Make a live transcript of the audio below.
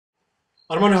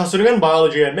Armando Hasuringan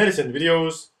Biology and Medicine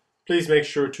videos. Please make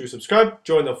sure to subscribe,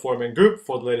 join the forum and group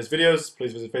for the latest videos.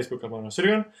 Please visit Facebook Armando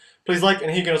Hasuringan. Please like,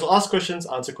 and here you can also ask questions,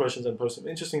 answer questions, and post some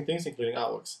interesting things, including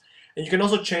artworks. And you can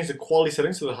also change the quality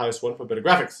settings to the highest one for better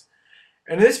graphics.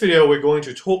 And in this video, we're going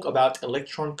to talk about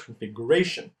electron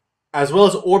configuration, as well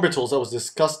as orbitals that was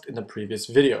discussed in the previous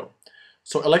video.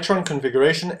 So electron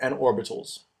configuration and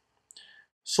orbitals.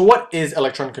 So what is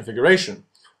electron configuration?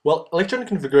 Well, electron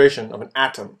configuration of an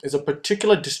atom is a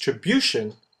particular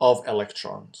distribution of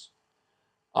electrons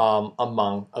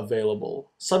among available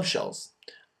subshells,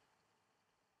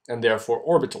 and therefore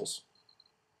orbitals.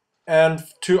 And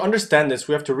to understand this,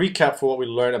 we have to recap for what we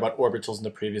learned about orbitals in the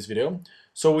previous video.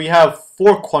 So we have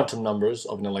 4 quantum numbers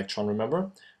of an electron, remember?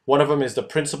 One of them is the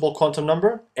principal quantum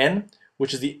number, n,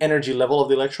 which is the energy level of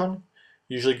the electron.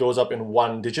 Usually goes up in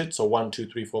 1 digit, so 1, 2,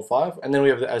 3, 4, 5. And then we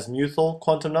have the azimuthal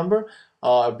quantum number,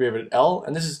 abbreviated L,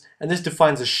 and this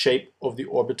defines the shape of the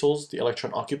orbitals the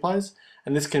electron occupies,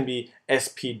 and this can be S,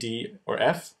 P, D, or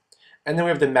F. And then we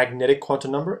have the magnetic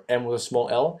quantum number, M with a small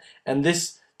l, and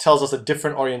this tells us the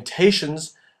different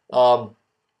orientations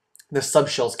the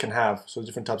subshells can have, so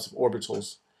different types of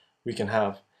orbitals we can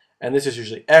have. And this is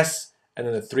usually S, and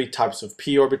then the 3 types of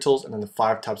p orbitals, and then the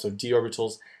 5 types of d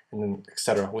orbitals, and then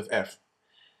etc. with F.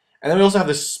 And then we also have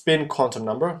the spin quantum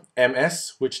number,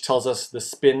 ms, which tells us the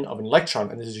spin of an electron,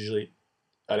 and this is usually,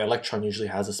 an electron usually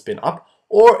has a spin up,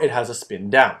 or it has a spin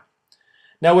down.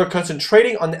 Now we're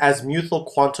concentrating on the azimuthal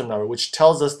quantum number, which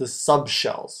tells us the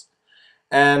subshells.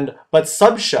 But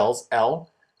subshells, L,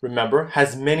 remember,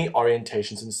 has many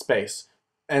orientations in space.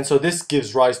 And so this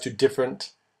gives rise to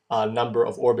different number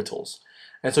of orbitals.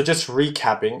 And so just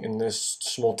recapping in this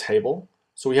small table,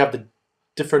 so we have the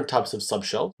different types of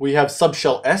subshell. We have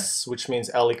subshell S, which means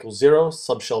L equals 0,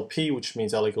 subshell P, which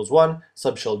means L equals 1,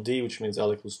 subshell D, which means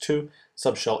L equals 2,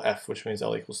 subshell F, which means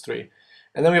L equals 3.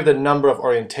 And then we have the number of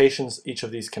orientations each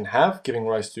of these can have, giving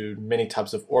rise to many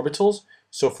types of orbitals.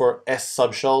 So for S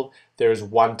subshell, there's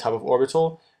 1 type of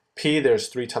orbital. P, there's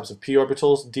 3 types of p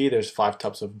orbitals. D, there's 5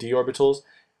 types of d orbitals.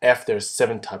 F, there's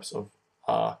 7 types of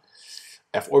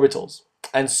f orbitals.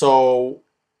 And so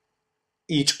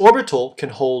each orbital can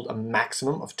hold a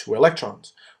maximum of 2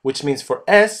 electrons, which means for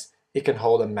S, it can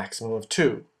hold a maximum of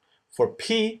 2. For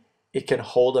P, it can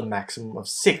hold a maximum of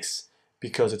 6,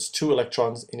 because it's 2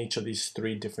 electrons in each of these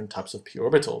 3 different types of p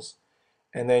orbitals.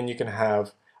 And then you can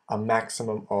have a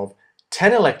maximum of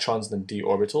 10 electrons in the d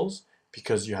orbitals,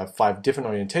 because you have 5 different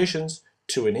orientations,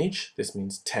 2 in each. This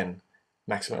means 10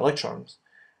 maximum electrons.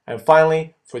 And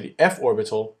finally, for the f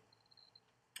orbital,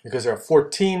 because there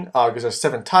are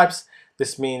 7 types,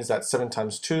 this means that 7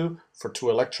 times 2 for 2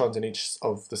 electrons in each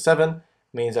of the 7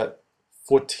 means that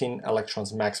 14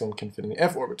 electrons maximum can fit in the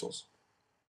f orbitals.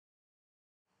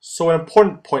 So an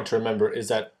important point to remember is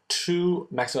that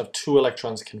maximum of 2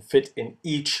 electrons can fit in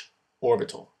each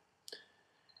orbital.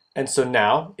 And so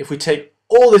now, if we take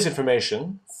all this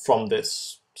information from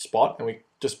this spot and we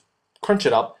just crunch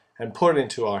it up and put it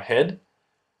into our head,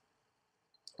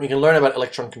 we can learn about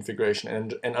electron configuration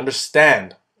and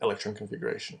understand electron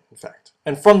configuration, in fact.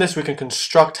 And from this, we can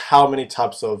construct how many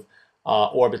types of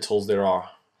orbitals there are.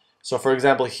 So for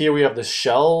example, here we have the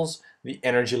shells, the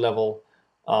energy level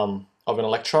of an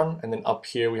electron, and then up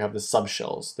here we have the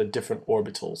subshells, the different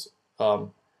orbitals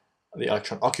the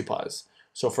electron occupies.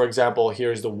 So for example,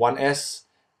 here is the 1s,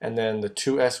 and then the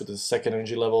 2s with the second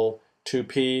energy level,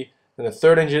 2p, then the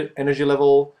third energy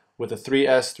level with the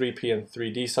 3s, 3p, and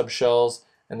 3d subshells,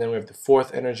 and then we have the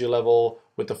 4th energy level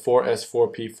with the 4s,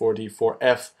 4p, 4d,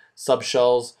 4f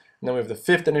subshells, and then we have the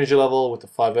 5th energy level with the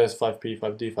 5s, 5p,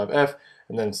 5d, 5f,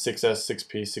 and then 6s,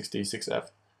 6p, 6d, 6f.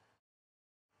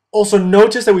 Also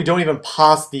notice that we don't even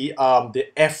pass the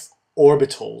f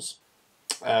orbitals,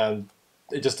 and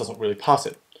it just doesn't really pass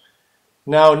it.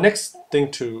 Now, next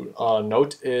thing to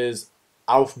note is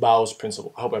Aufbau's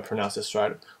principle, I hope I pronounced this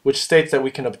right, which states that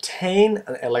we can obtain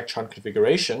an electron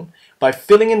configuration by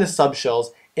filling in the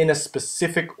subshells in a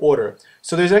specific order.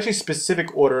 So there's actually a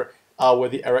specific order where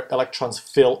the electrons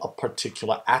fill a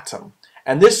particular atom.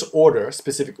 And this order,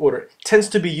 specific order, tends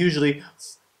to be usually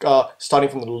starting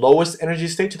from the lowest energy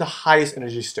state to the highest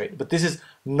energy state. But this is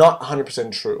not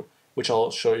 100% true, which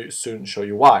I'll soon show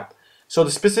you why. So the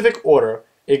specific order,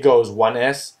 it goes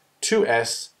 1s,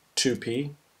 2s,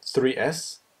 2p,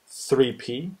 3s,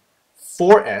 3p,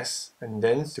 4s, and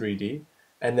then 3d,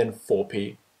 and then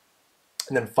 4p,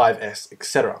 and then 5s,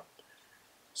 etc.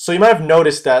 So you might have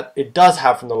noticed that it does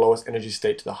have from the lowest energy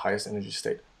state to the highest energy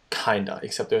state, kinda,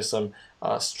 except there's some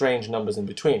strange numbers in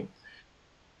between.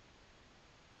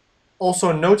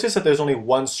 Also notice that there's only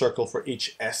one circle for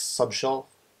each s subshell,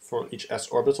 for each s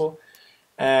orbital,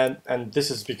 And this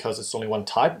is because it's only one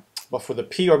type. But for the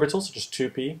p orbitals, such as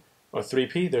 2p or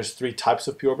 3p, there's 3 types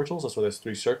of p orbitals, that's why there's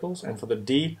 3 circles. And for the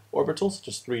d orbitals, such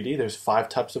as 3d, there's 5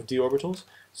 types of d orbitals,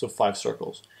 so 5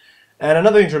 circles. And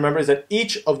another thing to remember is that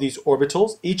each of these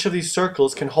orbitals, each of these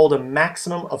circles can hold a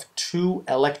maximum of 2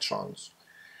 electrons.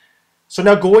 So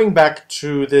now going back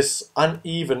to this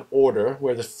uneven order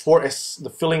where the 4s, the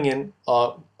filling in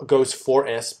goes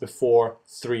 4s before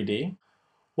 3d.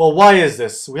 Well, why is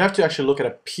this? We have to actually look at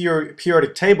a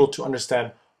periodic table to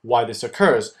understand why this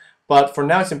occurs. But for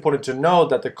now, it's important to know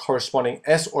that the corresponding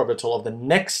s orbital of the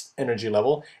next energy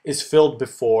level is filled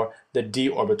before the d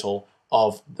orbital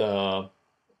of the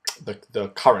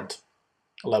current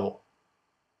level.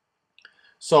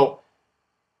 So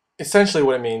essentially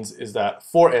what it means is that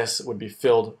 4s would be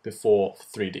filled before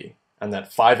 3d, and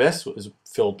that 5s is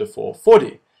filled before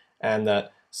 4d, and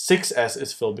that 6s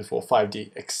is filled before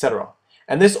 5d, etc.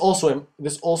 And this also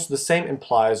the same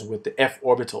implies with the f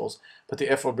orbitals, but the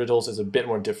f orbitals is a bit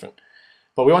more different.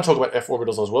 But we want to talk about f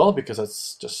orbitals as well because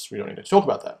that's just, we don't need to talk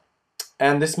about that.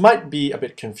 And this might be a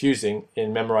bit confusing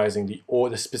in memorizing the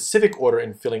specific order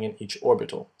in filling in each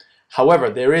orbital. However,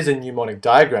 there is a mnemonic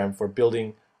diagram for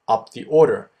building up the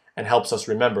order and helps us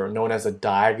remember, known as a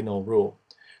diagonal rule.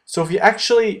 So if you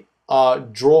actually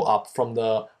draw up from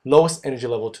the lowest energy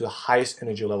level to the highest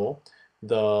energy level,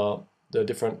 the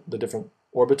different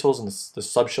orbitals and the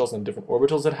subshells and different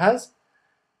orbitals it has,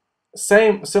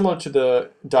 similar to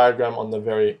the diagram on the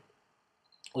very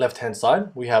left-hand side,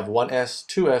 we have 1s,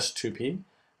 2s, 2p,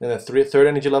 then the third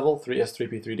energy level, 3s,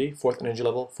 3p, 3d, fourth energy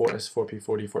level, 4s, 4p,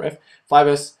 4d, 4f,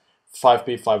 5s,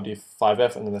 5p, 5d,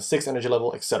 5f, and then the sixth energy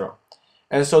level, etc.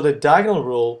 And so the diagonal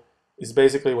rule is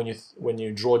basically when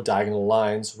you draw diagonal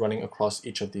lines running across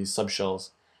each of these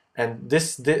subshells. And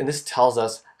this tells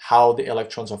us how the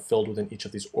electrons are filled within each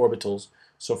of these orbitals.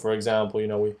 So for example,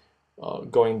 we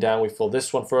going down, we fill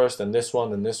this one first, then this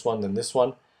one, then this one, then this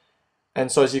one. And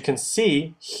so as you can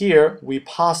see here, we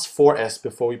pass 4s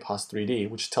before we pass 3d,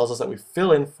 which tells us that we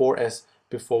fill in 4s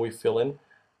before we fill in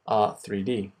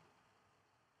 3d.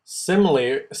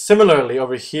 Similarly,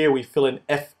 over here, we fill in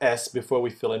fs before we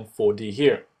fill in 4d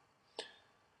here.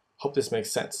 Hope this makes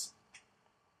sense.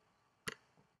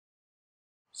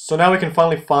 So now we can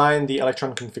finally find the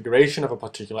electron configuration of a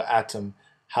particular atom,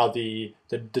 how the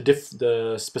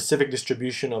specific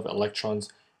distribution of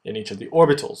electrons in each of the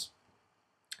orbitals.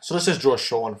 So let's just draw a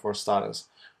short one for starters.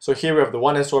 So here we have the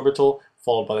 1s orbital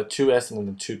followed by the 2s and then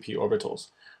the 2p orbitals.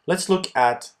 Let's look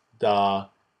at the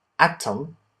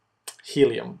atom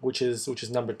helium, which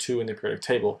is number 2 in the periodic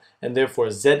table, and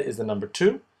therefore Z is the number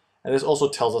 2, and this also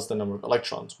tells us the number of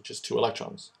electrons, which is 2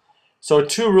 electrons. So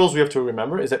 2 rules we have to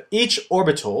remember is that each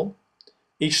orbital,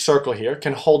 each circle here,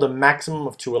 can hold a maximum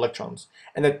of 2 electrons,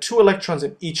 and that 2 electrons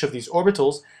in each of these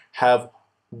orbitals have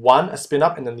one a spin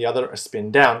up and then the other a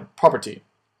spin down property,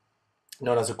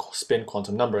 known as a spin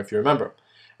quantum number, if you remember.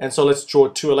 And so let's draw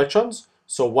 2 electrons.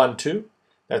 So 1, 2,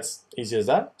 that's easy as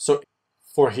that. So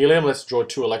for helium, let's draw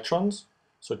 2 electrons.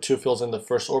 So 2 fills in the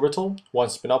first orbital, 1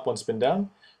 spin up, 1 spin down.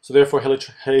 So therefore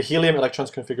helium electrons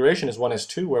configuration is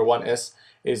 1s2, where 1s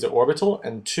is the orbital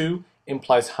and 2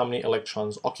 implies how many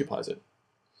electrons occupies it.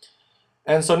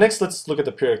 And so next let's look at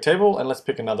the periodic table and let's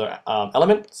pick another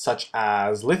element such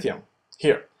as lithium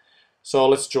here. So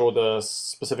let's draw the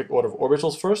specific order of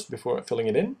orbitals first before filling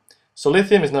it in. So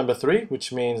lithium is number 3,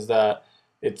 which means that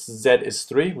its Z is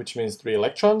 3, which means 3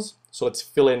 electrons. So let's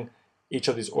fill in each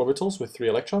of these orbitals with 3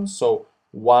 electrons. So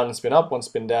 1 spin up, 1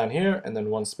 spin down here, and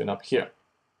then 1 spin up here.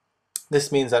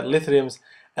 This means that lithium's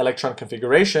electron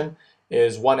configuration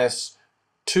is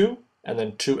 1s2 and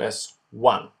then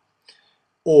 2s1.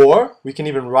 Or we can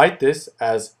even write this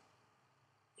as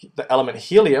the element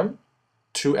helium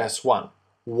 2s1.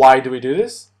 Why do we do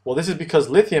this? Well, this is because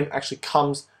lithium actually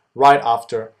comes right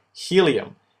after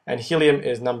helium, and helium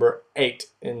is number 8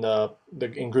 in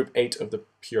group 8 of the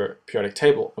periodic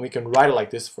table, and we can write it like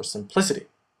this for simplicity.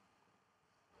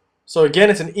 So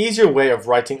again, it's an easier way of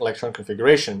writing electron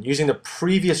configuration using the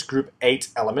previous group 8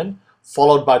 element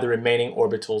followed by the remaining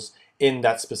orbitals in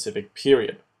that specific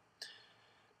period.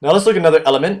 Now let's look at another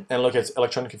element and look at its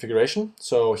electron configuration.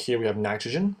 So here we have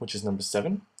nitrogen, which is number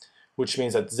 7, which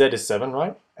means that Z is 7,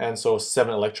 right? And so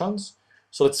 7 electrons.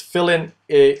 So let's fill in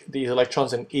these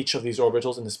electrons in each of these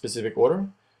orbitals in the specific order.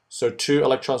 So 2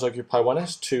 electrons occupy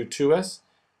 1s, 2 2s,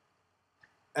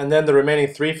 and then the remaining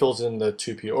 3 fills in the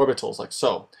 2p orbitals, like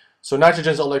so. So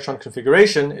nitrogen's electron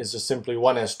configuration is just simply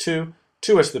 1s2,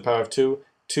 2s to the power of 2,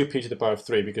 2p to the power of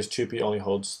 3, because 2p only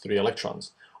holds 3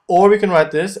 electrons. Or we can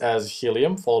write this as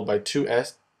helium followed by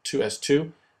 2s,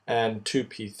 2s2, and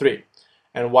 2p3.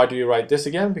 And why do you write this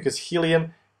again? Because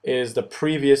helium is the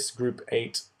previous group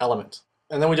 8 element.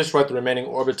 And then we just write the remaining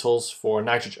orbitals for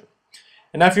nitrogen.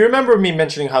 And now if you remember me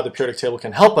mentioning how the periodic table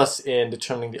can help us in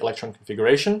determining the electron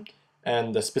configuration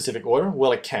and the specific order,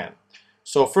 well, it can.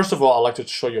 So first of all, I'd like to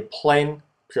show you a plain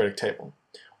periodic table.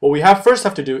 What we first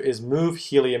have to do is move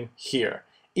helium here,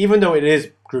 even though it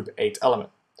is group 8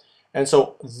 element. And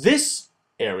so this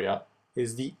area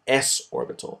is the s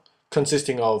orbital,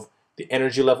 consisting of the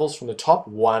energy levels from the top,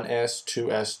 1s,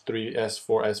 2s, 3s,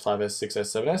 4s, 5s,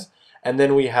 6s, 7s, and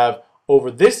then we have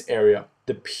over this area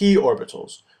the p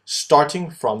orbitals, starting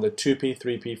from the 2p,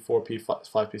 3p, 4p,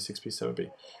 5p, 6p,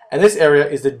 7p. And this area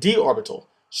is the d orbital,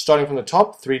 starting from the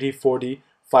top, 3d, 4d,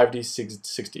 5d,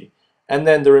 6d. And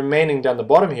then the remaining down the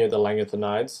bottom here, the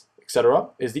lanthanides, etc.,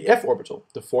 is the f orbital,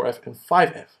 the 4f and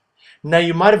 5f. Now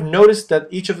you might have noticed that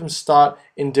each of them start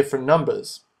in different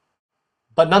numbers,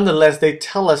 but nonetheless they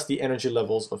tell us the energy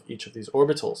levels of each of these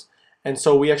orbitals. And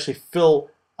so we actually fill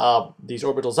these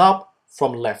orbitals up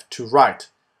from left to right.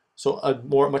 So a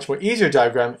much more easier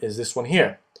diagram is this one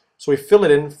here. So we fill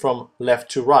it in from left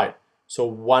to right. So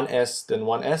 1s, then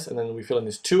 1s, and then we fill in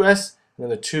this 2s, and then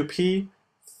the 2p,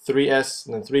 3s,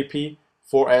 and then 3p,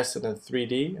 4s, and then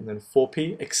 3d, and then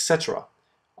 4p, etc.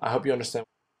 I hope you understand.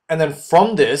 And then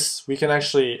from this, we can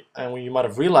actually, and you might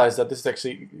have realized that this is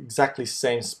actually exactly the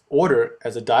same order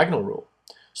as a diagonal rule.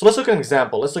 So let's look at an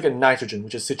example. Let's look at nitrogen,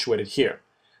 which is situated here.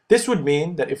 This would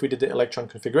mean that if we did the electron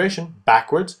configuration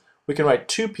backwards, we can write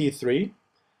 2p3,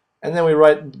 and then we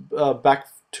write back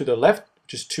to the left,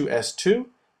 which is 2s2,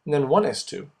 and then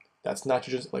 1s2. That's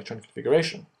nitrogen's electron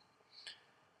configuration,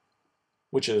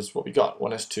 which is what we got,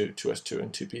 1s2, 2s2,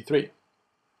 and 2p3.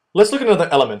 Let's look at another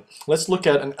element. Let's look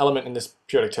at an element in this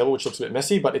periodic table, which looks a bit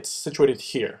messy, but it's situated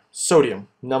here. Sodium,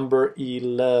 number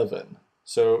 11.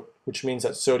 So, which means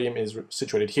that sodium is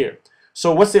situated here.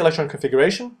 So what's the electron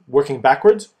configuration? Working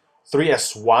backwards,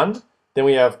 3s1, then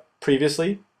we have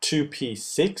previously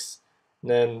 2p6,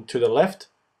 then to the left,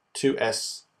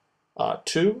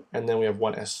 2s2, and then we have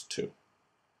 1s2.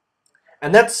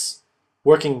 And that's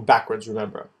working backwards,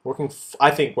 remember.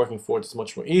 I think working forwards is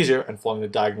much more easier and following the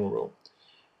diagonal rule.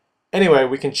 Anyway,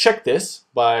 we can check this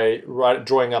by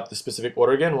drawing up the specific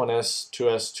order again, 1s,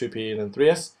 2s, 2p, and then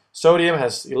 3s. Sodium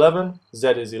has 11,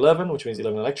 Z is 11, which means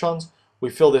 11 electrons. We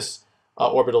fill this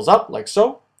orbitals up like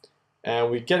so,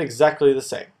 and we get exactly the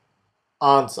same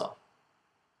answer,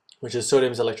 which is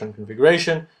sodium's electron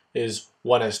configuration is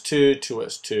 1s2,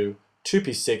 2s2,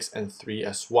 2p6, and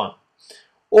 3s1.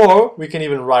 Or we can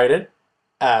even write it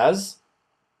as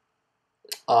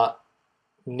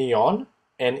neon,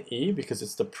 Ne, because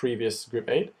it's the previous group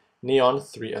 8, neon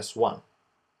 3s1.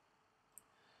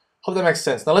 Hope that makes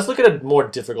sense. Now let's look at a more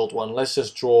difficult one. Let's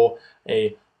just draw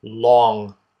a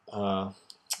long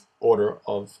order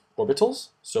of orbitals.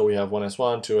 So we have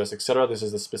 1s1, 2s, etc. This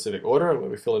is the specific order where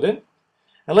we fill it in.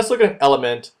 And let's look at an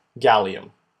element, gallium.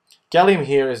 Gallium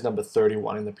here is number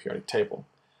 31 in the periodic table.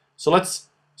 So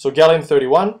gallium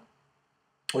 31,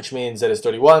 which means that it's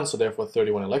 31, so therefore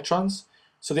 31 electrons.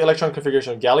 So the electron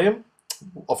configuration of gallium,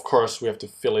 of course, we have to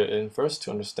fill it in first to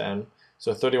understand.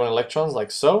 So 31 electrons, like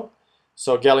so.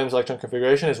 So gallium's electron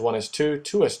configuration is 1s2,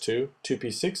 2s2,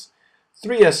 2p6,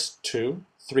 3s2,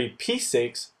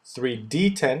 3p6,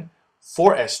 3d10,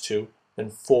 4s2,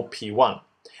 and 4p1.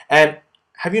 And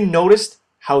have you noticed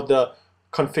how the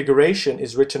configuration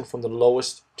is written from the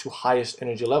lowest to highest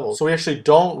energy level? So we actually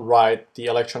don't write the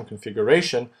electron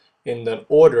configuration in the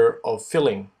order of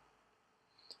filling.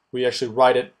 We actually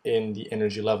write it in the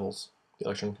energy levels, the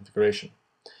electron configuration.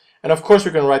 And of course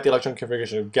we can write the electron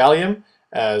configuration of gallium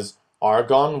as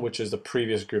argon, which is the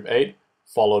previous group 8,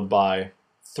 followed by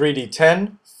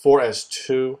 3d10,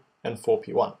 4s2, and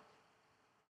 4p1.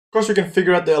 Of course we can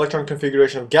figure out the electron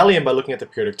configuration of gallium by looking at the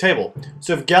periodic table.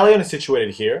 So if gallium is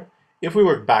situated here, if we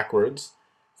work backwards,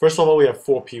 first of all we have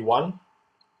 4p1,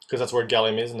 because that's where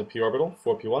gallium is in the p orbital,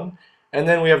 4p1. And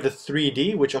then we have the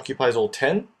 3d, which occupies all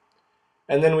 10.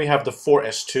 And then we have the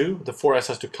 4s2. The 4s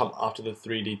has to come after the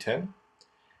 3d10.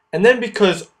 And then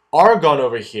because argon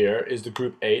over here is the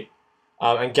group 8,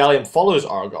 and gallium follows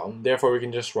argon, therefore we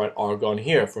can just write argon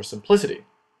here for simplicity.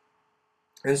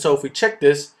 And so if we check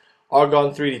this,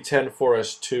 argon 3d10,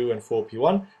 4s2, and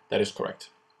 4p1, that is correct.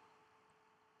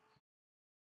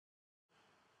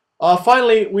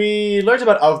 Finally, we learned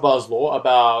about Aufbau's law,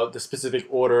 about the specific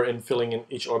order in filling in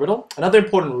each orbital. Another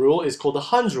important rule is called the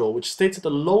Hund's rule, which states that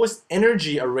the lowest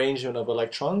energy arrangement of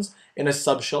electrons in a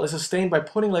subshell is sustained by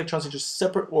putting electrons into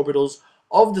separate orbitals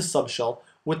of the subshell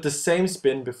with the same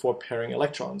spin before pairing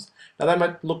electrons. Now that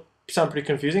might sound pretty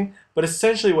confusing, but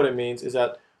essentially what it means is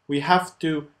that we have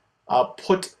to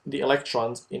put the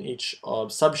electrons in each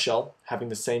subshell having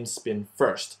the same spin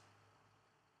first.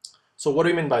 So what do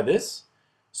we mean by this?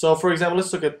 So for example,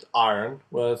 let's look at iron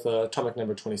with atomic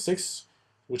number 26,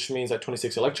 which means that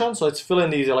 26 electrons. So let's fill in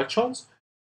these electrons.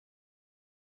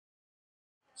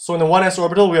 So in the 1s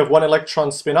orbital, we have 1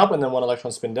 electron spin up and then 1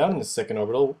 electron spin down. In the second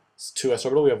orbital, 2s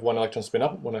orbital, we have 1 electron spin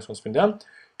up, 1 electron spin down.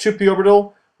 2p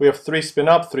orbital, we have 3 spin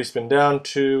up, 3 spin down.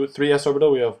 3s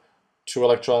orbital, we have 2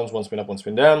 electrons, 1 spin up, 1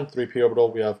 spin down. 3p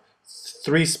orbital, we have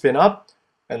 3 spin up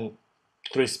and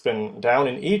 3 spin down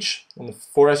in each. In the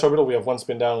 4s orbital, we have 1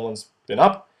 spin down, 1 spin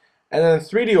up. And then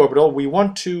 3d orbital, we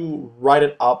want to write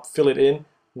it up, fill it in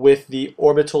with the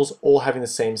orbitals all having the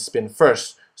same spin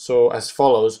first. So as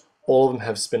follows, all of them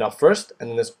have spin up first, and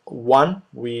then there's one,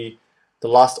 the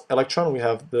last electron, we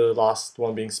have the last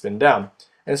one being spin down.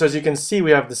 And so as you can see,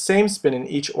 we have the same spin in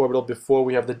each orbital before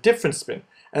we have the different spin.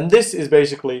 And this is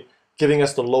basically giving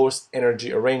us the lowest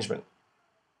energy arrangement.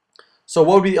 So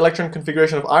what would be the electron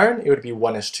configuration of iron? It would be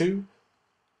 1s2,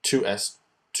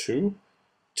 2s2,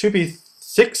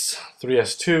 2p6,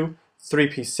 3s2,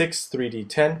 3p6,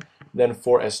 3d10, then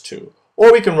 4s2.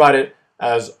 Or we can write it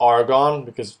as argon,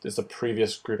 because it's a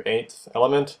previous group 8th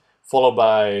element, followed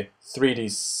by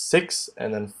 3d6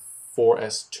 and then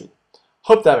 4s2.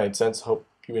 Hope that made sense. Hope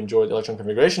you enjoyed the electron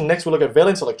configuration. Next we'll look at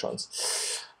valence electrons.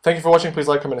 Thank you for watching. Please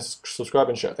like, comment, and subscribe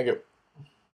and share. Thank you.